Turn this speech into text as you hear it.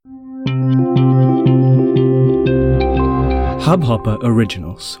Hubhopper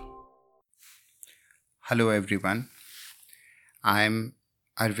Originals. Hello everyone, I'm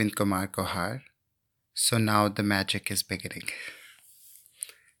Arvind Kumar Kohar. So now the magic is beginning.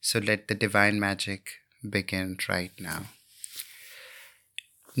 So let the divine magic begin right now.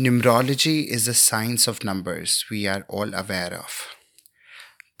 Numerology is the science of numbers we are all aware of.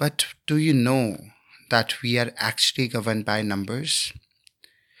 But do you know that we are actually governed by numbers?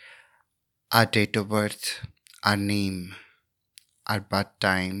 Our date of birth, our name, our birth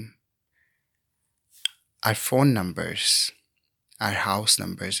time, our phone numbers, our house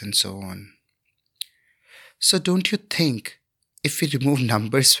numbers, and so on. So, don't you think if we remove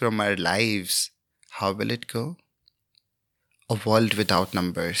numbers from our lives, how will it go? A world without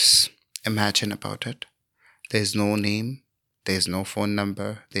numbers. Imagine about it. There's no name, there's no phone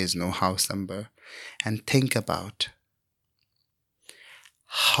number, there's no house number. And think about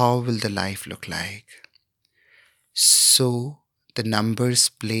how will the life look like? So, the numbers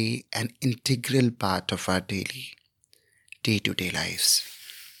play an integral part of our daily, day to day lives.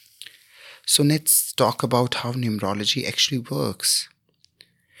 So, let's talk about how numerology actually works.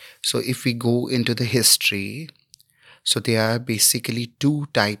 So, if we go into the history, so there are basically two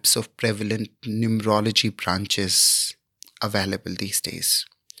types of prevalent numerology branches available these days.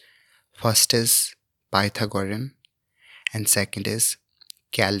 First is Pythagorean, and second is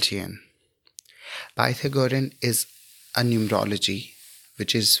Chaldean. Pythagorean is a numerology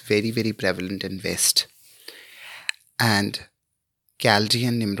which is very prevalent in West, and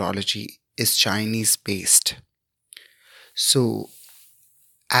Chaldean numerology is Chinese based. So,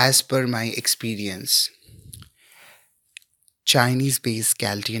 as per my experience, Chinese based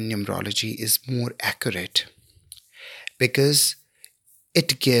Chaldean numerology is more accurate because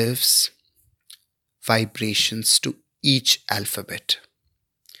it gives vibrations to each alphabet.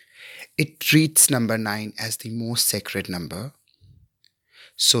 It treats number 9 as the most sacred number.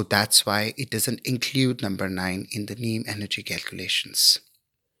 So that's why it doesn't include number 9 in the name energy calculations.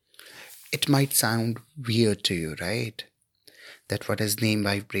 It might sound weird to you, right? That what is name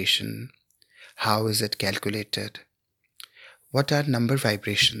vibration? How is it calculated? What are number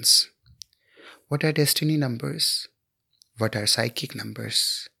vibrations? What are destiny numbers? What are psychic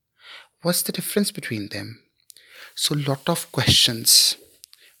numbers? What's the difference between them? So, lot of questions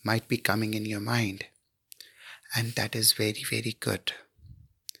might be coming in your mind, and that is very good.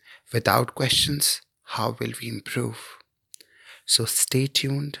 Without questions, how will we improve? So, stay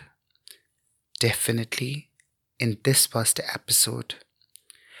tuned. Definitely, in this first episode,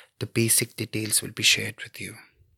 the basic details will be shared with you.